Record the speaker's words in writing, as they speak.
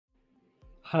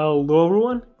Hello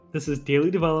everyone, this is Daily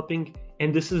Developing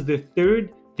and this is the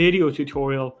third video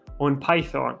tutorial on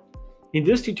Python. In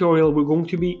this tutorial we're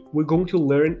going to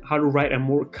learn how to write a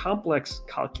more complex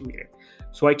calculator.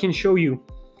 So I can show you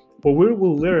what we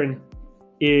will learn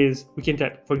is we can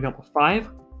type, for example, 5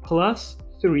 plus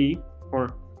 3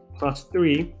 or plus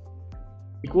 3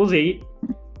 equals 8,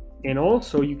 and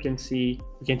also you can see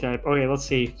we can type, okay, let's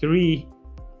say 3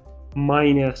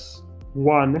 minus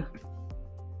 1.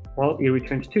 Well, it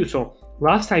returns 2. So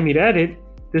last time it added,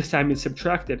 this time it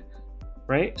subtracted,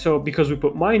 right? So because we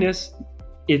put minus,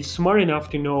 it's smart enough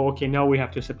to know, okay, now we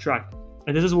have to subtract.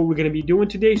 And this is what we're going to be doing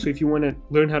today. So if you want to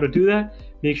learn how to do that,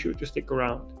 make sure to stick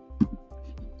around.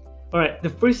 All right, the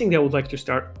first thing that I would like to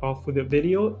start off with the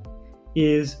video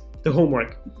is the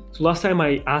homework. So last time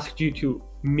I asked you to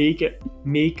make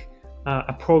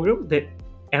a program that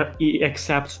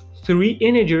accepts 3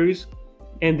 integers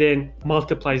and then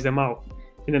multiplies them out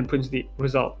and then prints the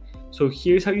result. So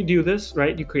here's how you do this,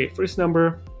 right? You create first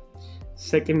number,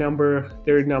 second number,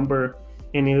 third number,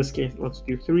 and in this case, let's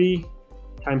do 3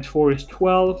 times 4 is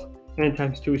 12, and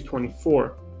times 2 is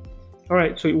 24. All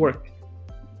right, so it worked.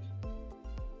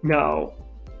 Now,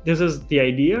 this is the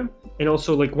idea. And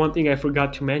also, like, one thing I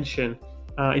forgot to mention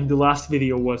in the last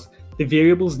video was the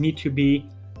variables need to be,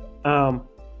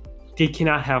 they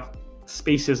cannot have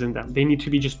spaces in them. They need to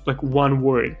be just like one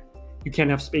word. You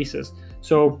can't have spaces.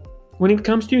 So when it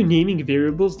comes to naming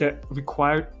variables that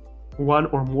require one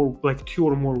or more, like 2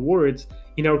 or more words,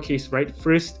 in our case, right?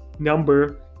 First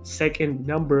number, second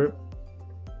number.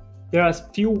 There are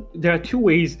 2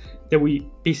 ways that we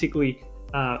basically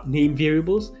name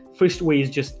variables. First way is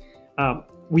just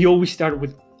we always start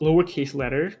with lowercase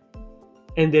letter,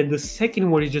 and then the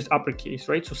second one is just uppercase,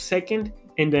 right? So second,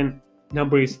 and then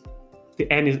number is the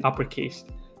n is uppercase.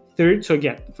 Third, so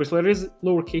again, first letter is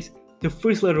lowercase. The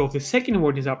first letter of the second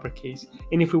word is uppercase.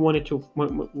 And if we wanted to,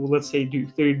 let's say, do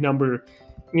third number,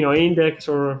 index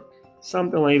or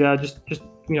something like that, just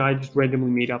I just randomly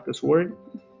made up this word.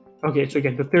 Okay, so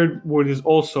again, the third word is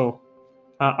also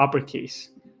uppercase.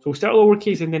 So we start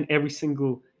lowercase, and then every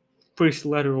single first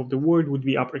letter of the word would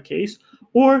be uppercase.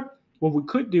 Or what we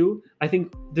could do, I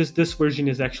think this version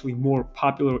is actually more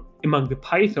popular among the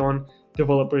Python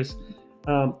developers.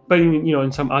 But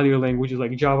in some other languages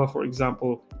like Java, for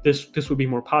example, this would be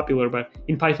more popular. But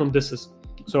in Python, this is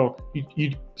so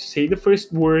you say the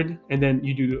first word, and then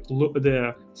you do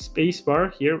the space bar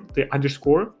here, the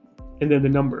underscore, and then the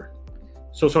number.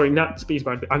 So sorry, not space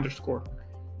bar, the underscore.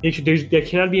 There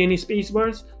cannot be any space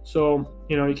bars, so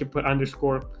you can put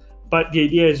underscore. But the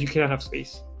idea is you cannot have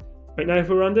space. Right now, if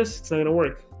we run this, it's not gonna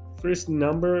work. First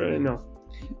number, no.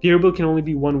 Variable can only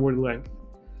be 1 word length.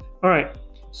 All right,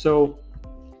 so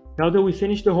now that we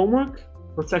finished the homework,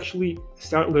 let's actually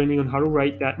start learning on how to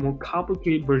write that more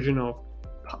complicated version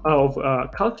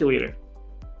of calculator.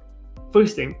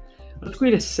 First thing, let's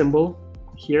create a symbol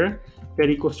here that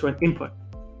equals to an input.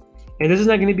 And this is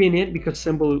not going to be an int because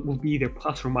symbol will be either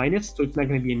plus or minus, so it's not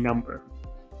going to be a number.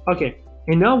 Okay,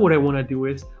 and now what I want to do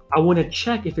is I want to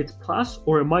check if it's plus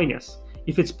or a minus.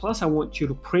 If it's plus, I want you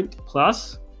to print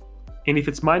plus, and if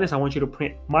it's minus, I want you to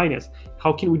print minus.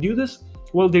 How can we do this?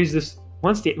 Well, there's this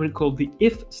one statement called the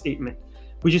if statement.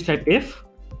 We just type if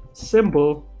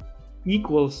symbol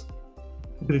equals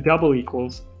the double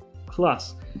equals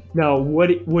plus. Now,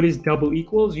 what is double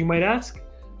equals, you might ask?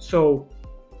 So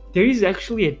there is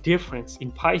actually a difference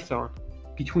in Python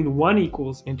between 1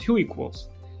 equals and 2 equals.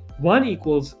 1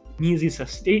 equals means it's a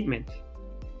statement.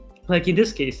 Like in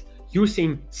this case, you're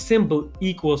saying symbol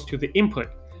equals to the input.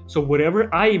 So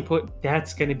whatever I input,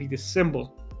 that's going to be the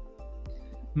symbol.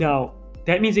 Now,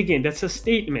 that means, again, that's a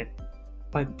statement.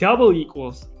 But double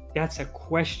equals, that's a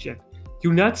question.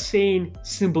 You're not saying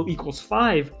symbol equals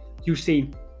 5. You're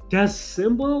saying, does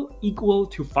symbol equal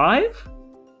to 5?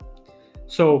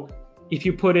 So if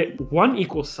you put it 1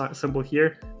 equals symbol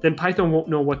here, then Python won't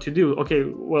know what to do. Okay,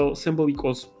 well, symbol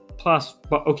equals plus,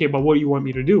 but what do you want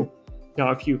me to do?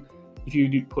 Now, if you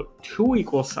do put 2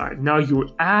 equals sign, now you're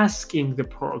asking the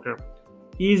program,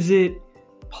 is it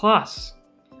plus?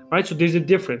 Right, so there's a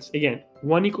difference. Again,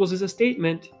 1 equals is a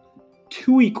statement,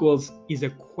 2 equals is a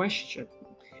question.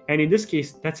 And in this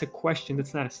case, that's a question,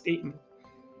 that's not a statement.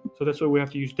 So that's why we have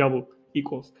to use double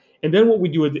equals. And then what we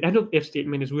do at the end of if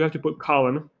statement is we have to put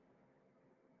colon.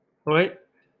 All right,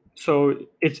 so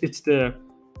it's the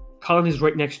colon is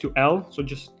right next to L, so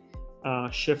just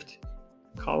shift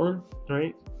colon,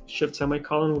 right? Shift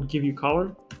semicolon will give you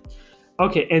colon.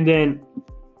 Okay, and then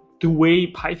the way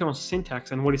Python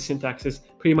syntax, and what is syntax is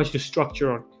pretty much the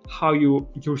structure on how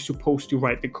you're supposed to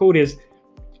write the code is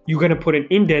you're going to put an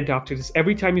indent after this.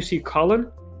 Every time you see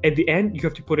colon at the end, you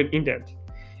have to put an indent.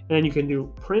 and then you can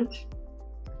do print.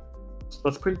 So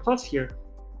let's print plus here.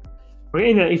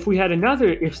 Right, and then if we had another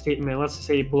if statement, let's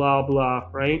say blah blah,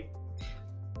 right?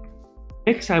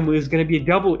 Next time is going to be a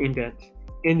double indent.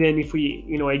 And then if we,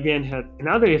 again had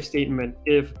another if statement,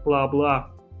 if blah blah,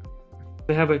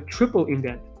 we have a triple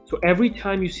indent. So every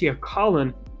time you see a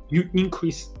colon, you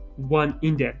increase one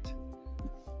indent.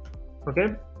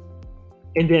 Okay?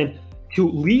 And then to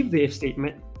leave the if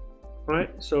statement,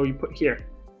 right? So you put here.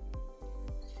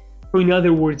 So in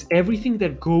other words, everything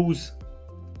that goes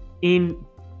in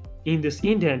this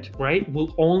indent, right,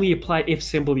 will only apply if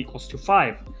symbol equals to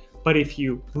 5. But if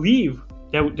you leave,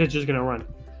 that's just gonna run.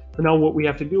 So now what we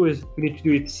have to do is we need to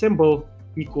do if symbol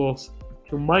equals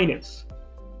to minus.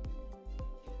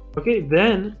 Okay,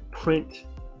 then print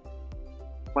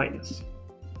minus.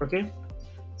 Okay,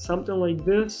 something like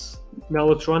this. Now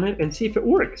let's run it and see if it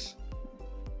works.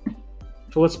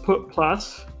 So let's put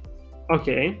plus.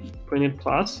 Okay, printed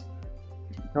plus.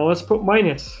 Now let's put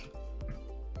minus.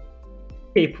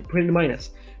 Okay, printed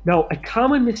minus. Now a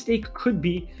common mistake could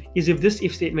be is if this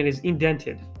if statement is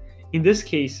indented. In this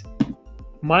case,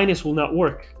 minus will not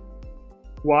work.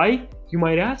 Why, you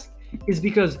might ask? Is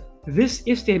because this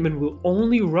if statement will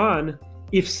only run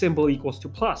if symbol equals to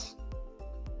plus.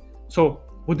 So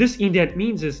what this indent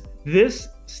means is this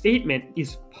statement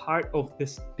is part of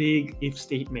this big if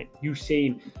statement. You're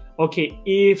saying, okay,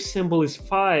 if symbol is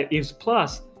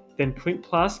plus, then print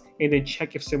plus and then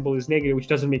check if symbol is negative, which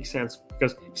doesn't make sense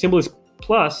because if symbol is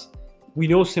plus, we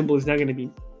know symbol is not going to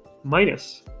be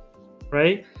minus,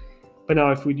 right? But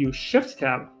now if we do shift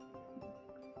tab,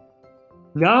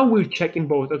 now we're checking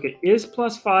both. Okay, is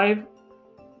plus 5,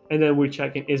 and then we're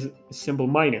checking is symbol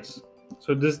minus.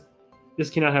 So this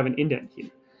cannot have an indent here.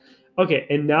 Okay,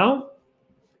 and now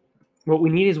what we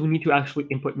need is we need to actually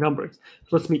input numbers.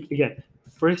 So let's make, again,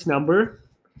 first number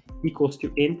equals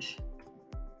to int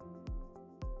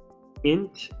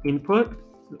input,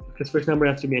 because first number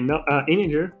has to be an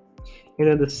integer, and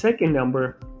then the second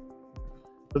number,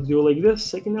 let's do it like this,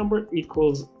 second number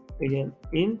equals, again,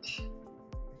 int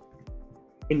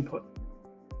input.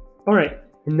 All right,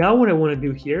 and now what I want to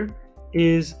do here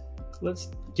is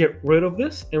let's get rid of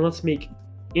this and let's make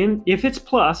if it's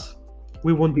plus,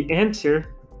 we want the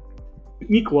answer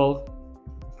equal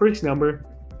first number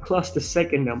plus the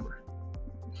second number.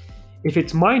 If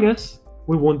it's minus,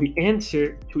 we want the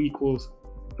answer to equals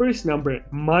first number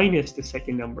minus the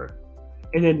second number.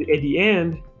 And then at the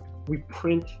end, we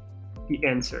print the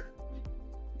answer.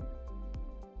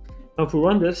 Now if we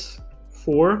run this,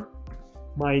 4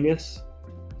 minus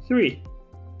 3,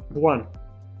 1.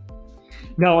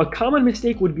 Now a common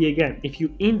mistake would be, again, if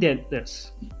you indent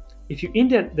this. If you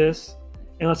indent this,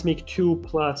 and let's make 2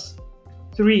 plus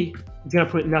 3, it's gonna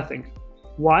print nothing.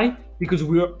 Why? Because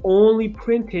we are only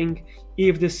printing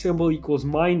if the symbol equals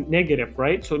negative,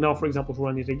 right? So now, for example, if we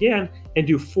run it again and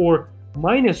do 4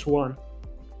 minus 1,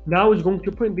 now it's going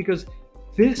to print because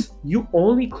this you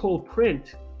only call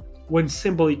print when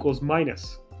symbol equals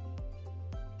minus.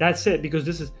 That's it, because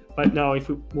this is, but now if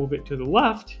we move it to the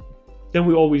left, then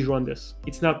we always run this.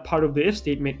 It's not part of the if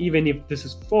statement. Even if this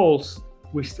is false,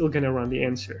 we're still gonna run the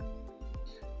answer.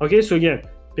 Okay, so again,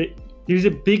 there's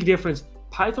a big difference.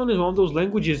 Python is one of those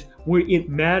languages where it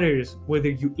matters whether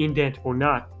you indent or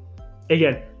not.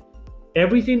 Again,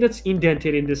 everything that's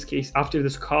indented in this case after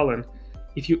this colon,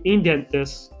 if you indent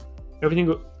this, everything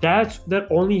that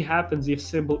only happens if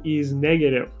symbol is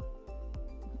negative.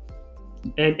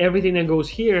 And everything that goes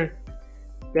here,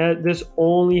 that this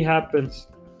only happens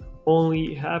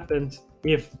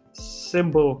if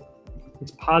symbol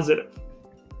is positive,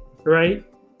 right?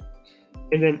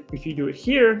 And then if you do it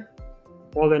here,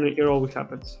 well, then it always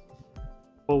happens.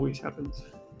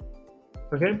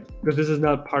 Okay, because this is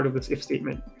not part of this if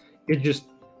statement. It just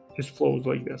flows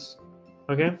like this.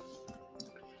 Okay,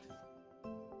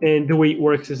 and the way it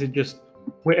works is it just,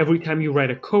 where every time you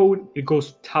write a code, it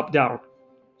goes top down.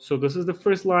 So this is the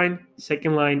first line,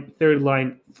 second line, third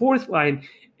line, fourth line,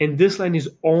 and this line is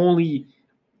we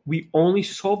only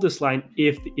solve this line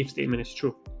if the if statement is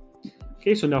true.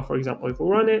 Okay, so now for example, if we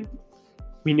run it,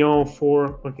 we know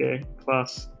 4, okay,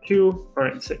 plus 2, all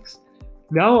right, 6.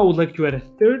 Now I would like to add a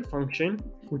third function,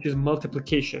 which is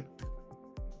multiplication.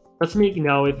 Let's make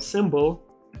now if symbol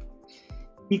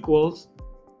equals,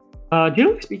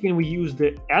 generally speaking, we use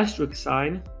the asterisk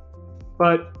sign,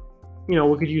 but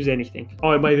we could use anything.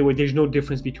 Oh, and by the way, there's no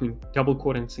difference between double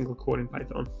quote and single quote in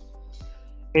Python.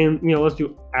 And let's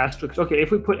do asterisk. Okay,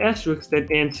 if we put asterisk, then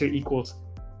answer equals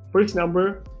first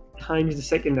number times the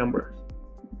second number.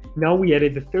 Now we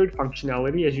added the third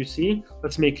functionality, as you see.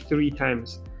 Let's make 3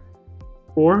 times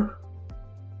 4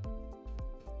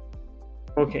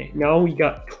 Okay, now we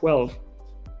got 12.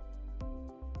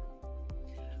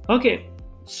 Okay,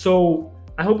 so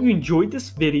I hope you enjoyed this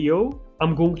video.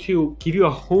 I'm going to give you a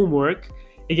homework.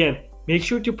 Again, make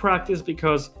sure to practice,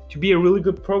 because to be a really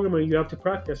good programmer, you have to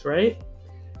practice, right?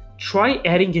 Try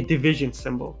adding a division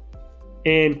symbol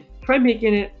and try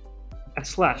making it a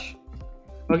slash.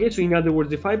 Okay, so in other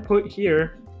words, if I put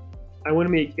here,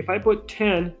 if I put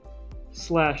 10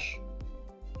 slash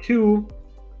 2,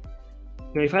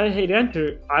 now if I hit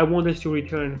enter, I want this to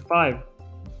return 5.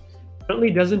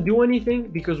 Currently doesn't do anything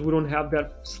because we don't have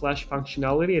that slash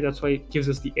functionality, and that's why it gives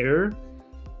us the error.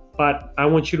 But I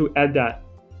want you to add that,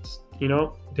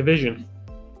 division.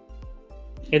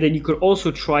 And then you could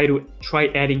also try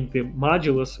adding the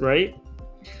modulus, right?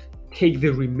 Take the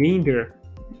remainder.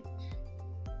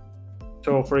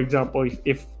 So for example,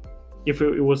 if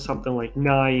it was something like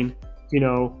 9,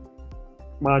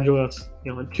 modulus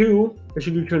 2, it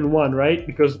should return 1, right?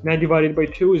 Because 9 divided by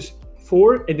 2 is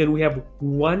 4, and then we have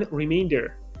 1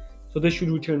 remainder, so this should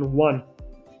return 1.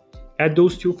 Add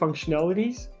those two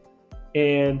functionalities,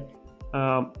 and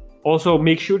also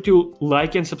make sure to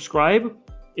like and subscribe.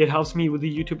 It helps me with the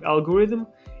YouTube algorithm,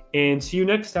 and see you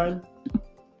next time.